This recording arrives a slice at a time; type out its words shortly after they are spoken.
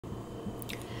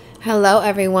Hello,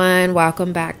 everyone.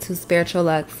 Welcome back to Spiritual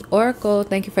Lux Oracle.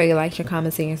 Thank you for your likes, your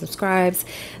comments, and your subscribes.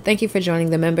 Thank you for joining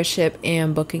the membership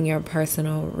and booking your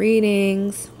personal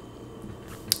readings.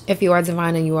 If you are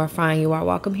divine and you are fine, you are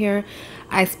welcome here.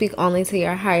 I speak only to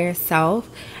your higher self.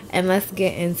 And let's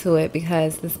get into it,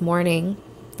 because this morning,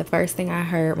 the first thing I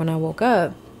heard when I woke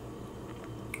up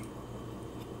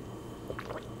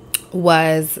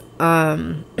was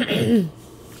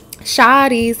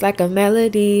Shawty's like a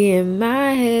melody in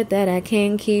my head that I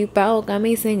can't keep out. Got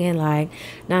me singing like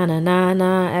na na na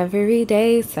na every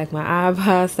day. It's like my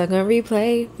iPod stuck on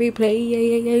replay, yeah,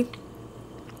 yeah, yeah.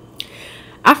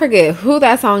 I forget who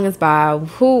that song is by,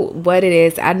 what it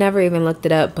is. I never even looked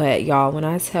it up, but y'all, when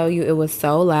I tell you it was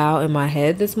so loud in my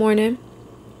head this morning,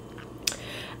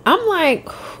 I'm like,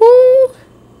 who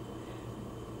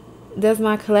does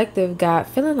my collective got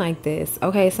feeling like this?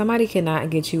 Okay, somebody cannot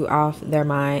get you off their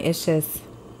mind. It's just,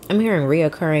 I'm hearing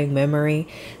reoccurring memory.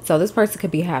 So this person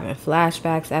could be having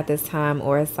flashbacks at this time,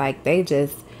 or it's like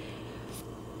it's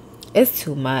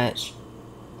too much.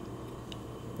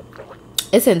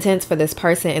 It's intense for this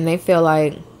person, and they feel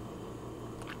like,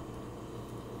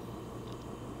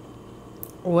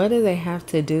 what do they have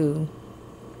to do?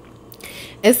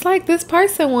 It's like this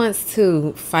person wants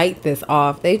to fight this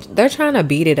off. They're trying to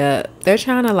beat it up. They're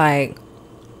trying to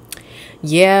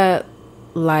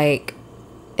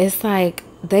it's like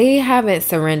they haven't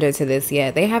surrendered to this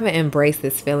yet. They haven't embraced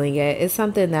this feeling yet. It's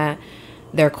something that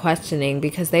they're questioning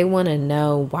because they want to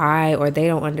know why, or they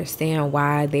don't understand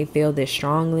why they feel this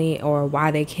strongly, or why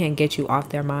they can't get you off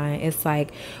their mind. It's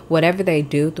like whatever they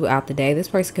do throughout the day, this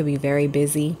person could be very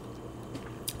busy.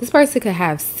 This person could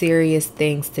have serious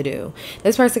things to do.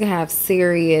 This person could have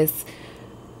serious...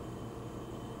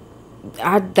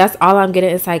 that's all I'm getting.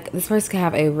 It's like this person could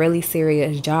have a really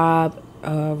serious job,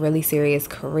 a really serious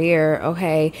career,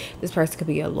 okay? This person could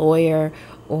be a lawyer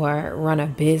or run a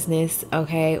business,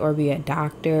 okay? Or be a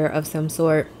doctor of some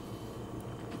sort.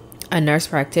 A nurse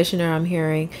practitioner, I'm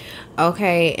hearing.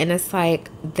 Okay, and it's like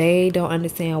they don't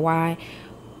understand why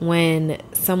when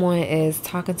someone is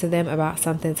talking to them about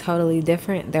something totally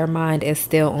different, their mind is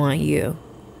still on you.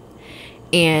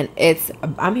 And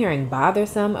I'm hearing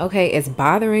bothersome. Okay, it's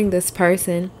bothering this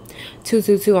person.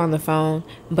 222 on the phone.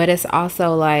 But it's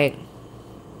also like,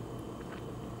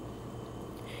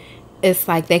 it's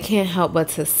like they can't help but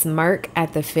to smirk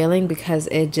at the feeling because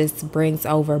it just brings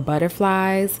over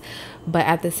butterflies. But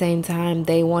at the same time,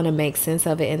 they want to make sense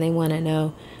of it, and they want to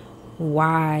know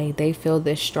why they feel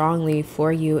this strongly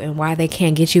for you and why they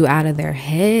can't get you out of their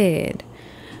head.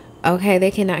 Okay,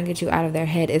 they cannot get you out of their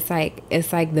head. It's like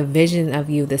the vision of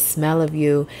you, the smell of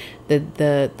you,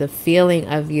 the feeling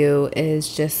of you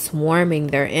is just swarming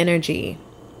their energy.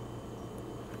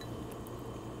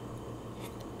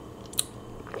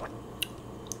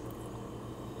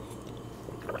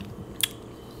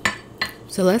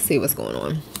 So let's see what's going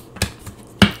on.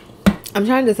 I'm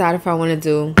trying to decide if I want to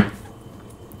do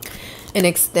an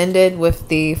extended with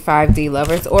the 5D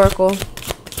Lovers Oracle,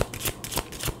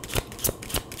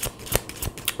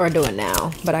 or do it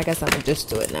now. But I guess I'm gonna just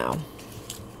do it now.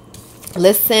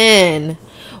 Listen,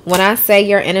 when I say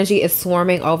your energy is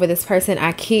swarming over this person,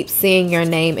 I keep seeing your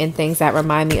name and things that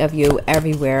remind me of you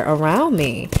everywhere around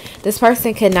me. This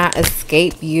person cannot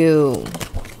escape you.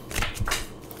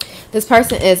 This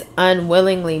person is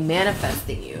unwillingly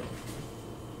manifesting you.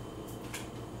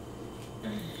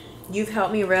 You've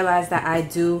helped me realize that I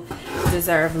do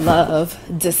deserve love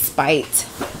despite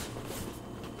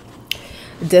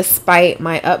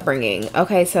my upbringing.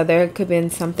 Okay, so there could have been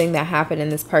something that happened in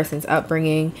this person's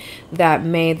upbringing that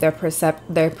made their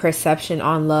perception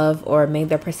on love, or made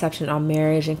their perception on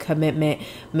marriage and commitment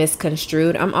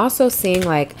misconstrued. I'm also seeing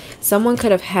like someone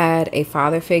could have had a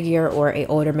father figure or an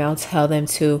older male tell them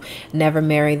to never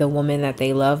marry the woman that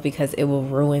they love because it will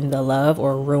ruin the love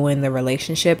or ruin the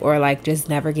relationship, or like just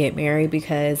never get married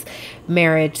because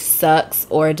marriage sucks,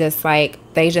 or just like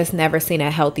they just never seen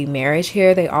a healthy marriage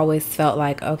here. They always felt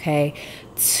like, okay,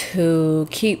 to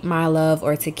keep my love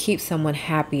or to keep someone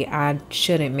happy, I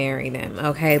shouldn't marry them,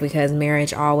 okay, because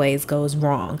marriage always goes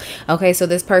wrong. Okay, so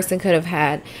this person could have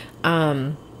had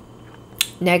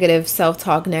negative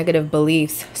self-talk, negative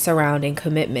beliefs surrounding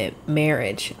commitment,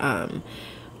 marriage,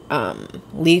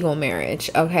 legal marriage,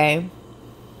 okay,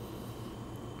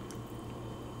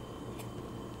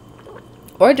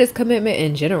 or just commitment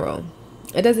in general.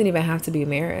 It doesn't even have to be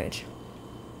marriage.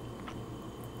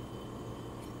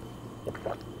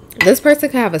 This person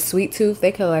could have a sweet tooth.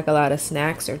 They could like a lot of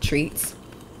snacks or treats,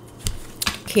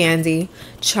 candy,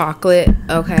 chocolate,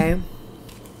 okay.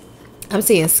 I'm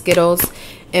seeing Skittles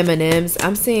M&Ms.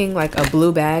 I'm seeing like a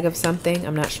blue bag of something.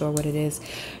 I'm not sure what it is.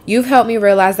 You've helped me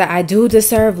realize that I do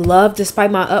deserve love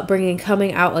despite my upbringing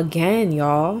coming out again,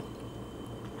 y'all.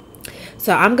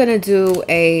 So I'm going to do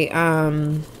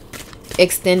a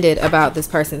extended about this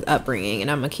person's upbringing, and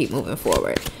I'm going to keep moving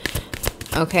forward.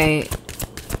 Okay.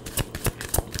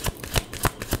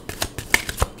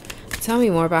 Tell me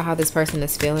more about how this person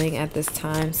is feeling at this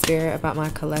time, Spirit, about my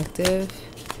collective.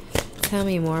 Tell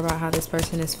me more about how this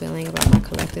person is feeling about my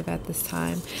collective at this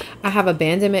time. I have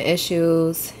abandonment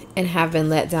issues and have been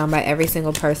let down by every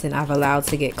single person I've allowed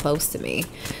to get close to me.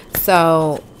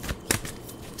 So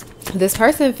this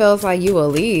person feels like you will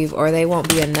leave, or they won't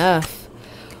be enough,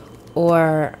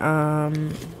 or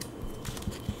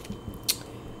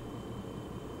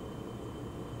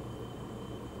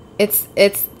it's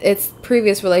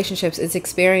previous relationships, it's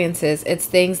experiences, it's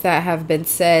things that have been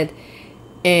said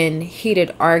in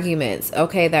heated arguments,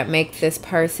 okay, that make this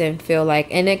person feel like,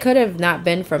 and it could have not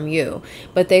been from you,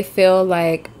 but they feel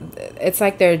like it's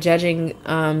like they're judging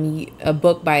a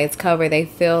book by its cover. They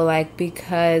feel like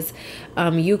because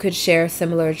you could share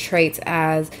similar traits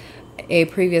as a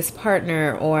previous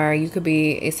partner, or you could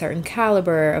be a certain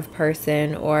caliber of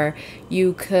person, or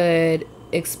you could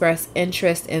express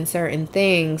interest in certain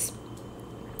things,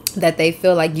 that they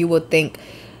feel like you would think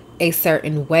a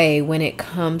certain way when it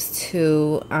comes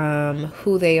to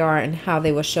who they are and how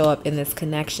they will show up in this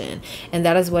connection. And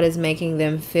that is what is making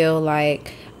them feel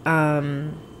like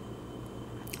they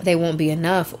won't be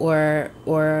enough, or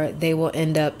they will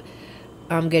end up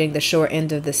getting the short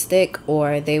end of the stick,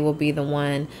 or they will be the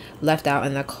one left out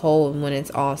in the cold when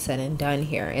it's all said and done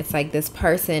here. It's like this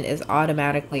person is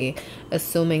automatically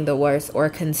assuming the worst or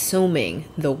consuming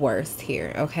the worst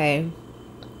here, okay?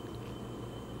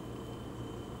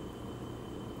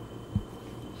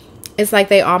 It's like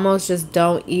they almost just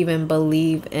don't even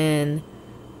believe in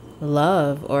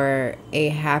love or a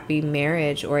happy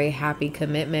marriage or a happy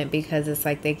commitment, because it's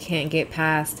like they can't get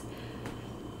past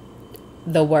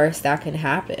the worst that can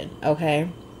happen, okay?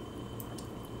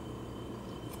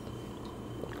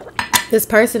 This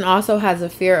person also has a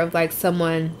fear of like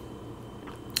someone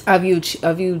of you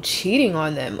cheating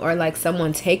on them, or like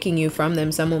someone taking you from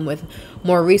them, someone with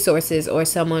more resources, or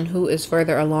someone who is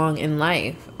further along in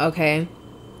life, okay?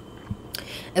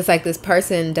 It's like this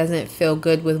person doesn't feel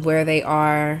good with where they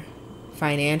are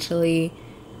financially,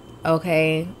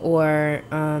 okay? Or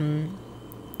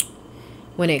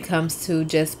when it comes to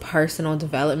just personal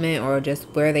development, or just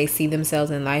where they see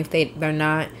themselves in life, they're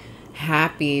not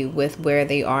happy with where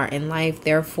they are in life.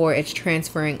 Therefore, it's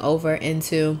transferring over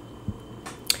into,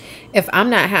 if I'm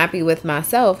not happy with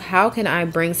myself, how can I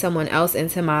bring someone else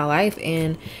into my life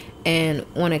and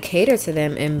want to cater to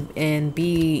them and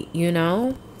be, you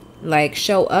know, like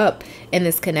show up in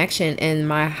this connection in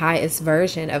my highest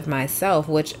version of myself,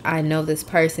 which I know this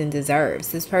person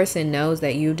deserves. This person knows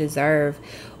that you deserve,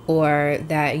 or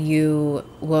that you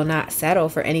will not settle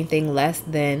for anything less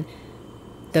than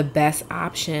the best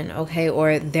option, okay,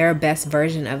 or their best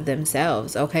version of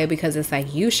themselves, okay? Because it's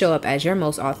like you show up as your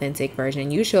most authentic version.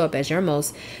 You show up as your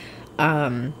most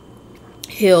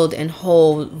healed and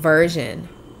whole version,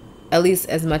 at least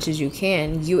as much as you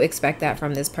can. You expect that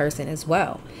from this person as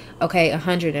well, okay?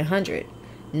 100 and 100,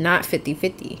 not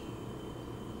 50-50.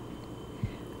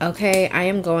 Okay, I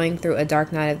am going through a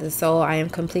dark night of the soul. I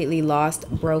am completely lost,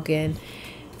 broken,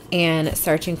 and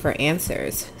searching for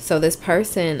answers. So this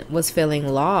person was feeling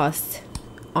lost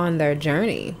on their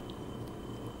journey.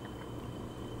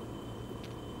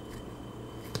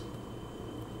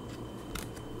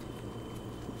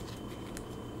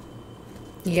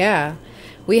 Yeah.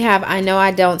 We have, I know I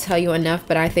don't tell you enough,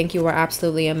 but I think you are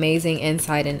absolutely amazing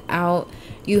inside and out.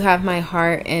 You have my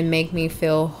heart and make me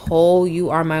feel whole. You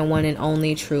are my one and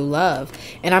only true love.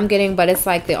 And I'm getting, but it's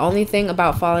like the only thing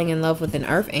about falling in love with an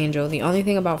earth angel, the only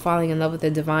thing about falling in love with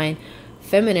a divine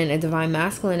feminine, a divine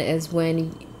masculine, is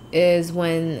when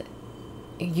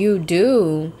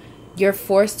you're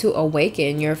forced to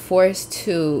awaken. You're forced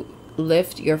to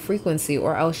lift your frequency,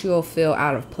 or else you'll feel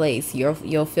out of place.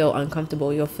 You'll feel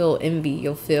uncomfortable. You'll feel envy.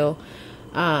 You'll feel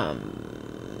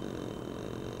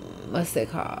what's it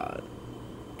called?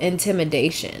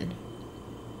 Intimidation.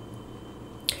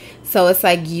 So it's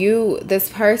like this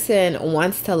person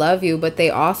wants to love you, but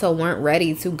they also weren't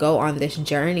ready to go on this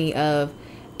journey of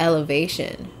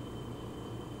elevation.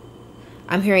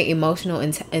 I'm hearing emotional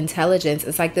intelligence.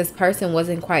 It's like this person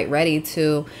wasn't quite ready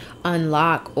to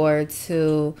unlock or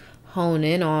to hone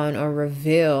in on or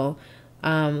reveal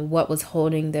what was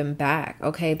holding them back.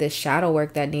 Okay, this shadow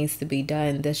work that needs to be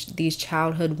done, these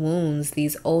childhood wounds,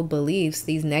 these old beliefs,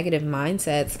 these negative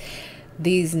mindsets,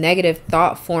 these negative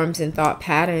thought forms and thought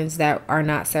patterns that are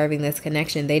not serving this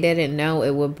connection. They didn't know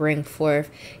it would bring forth,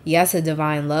 yes, a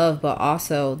divine love, but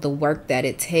also the work that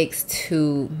it takes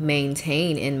to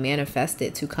maintain and manifest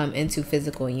it to come into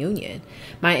physical union.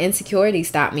 My insecurity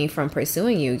stopped me from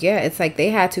pursuing you. Yeah, it's like they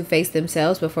had to face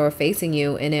themselves before facing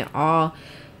you, and it all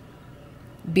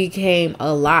became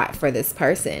a lot for this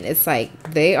person. It's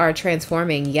like they are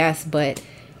transforming, yes, but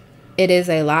it is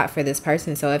a lot for this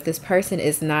person. So if this person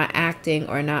is not acting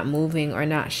or not moving or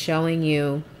not showing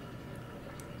you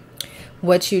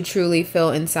what you truly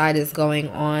feel inside is going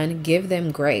on, give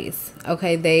them grace.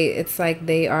 Okay, it's like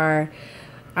they are,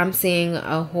 I'm seeing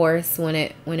a horse when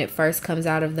it first comes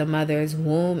out of the mother's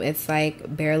womb, it's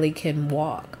like barely can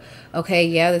walk. Okay,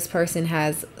 yeah, this person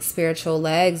has spiritual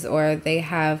legs or they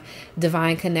have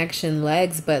divine connection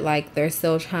legs, but like they're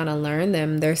still trying to learn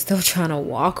them. They're still trying to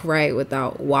walk right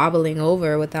without wobbling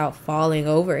over, without falling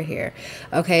over here.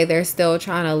 Okay, they're still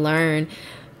trying to learn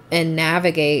and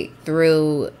navigate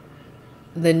through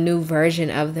the new version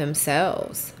of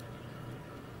themselves.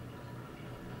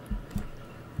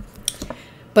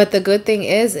 But the good thing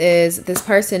is this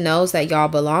person knows that y'all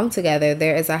belong together.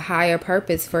 There is a higher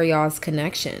purpose for y'all's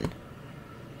connection.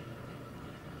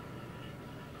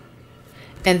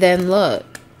 And then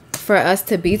look, for us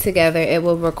to be together, it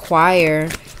will require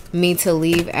me to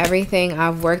leave everything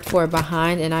I've worked for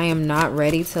behind, and I am not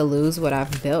ready to lose what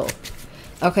I've built.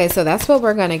 Okay, so that's what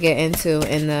we're going to get into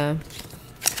in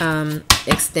the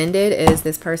extended, is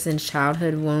this person's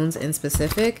childhood wounds in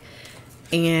specific,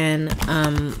 and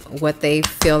what they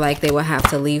feel like they will have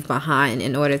to leave behind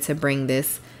in order to bring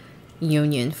this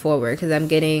union forward. Because I'm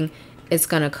getting, it's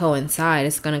going to coincide.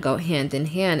 It's going to go hand in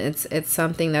hand. It's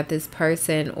something that this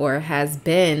person or has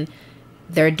been,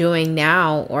 they're doing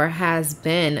now or has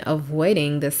been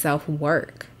avoiding the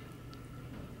self-work.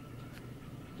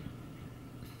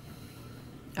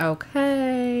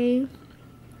 Okay.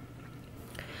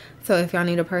 So if y'all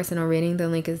need a personal reading, the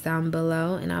link is down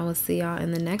below, and I will see y'all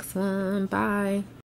in the next one. Bye.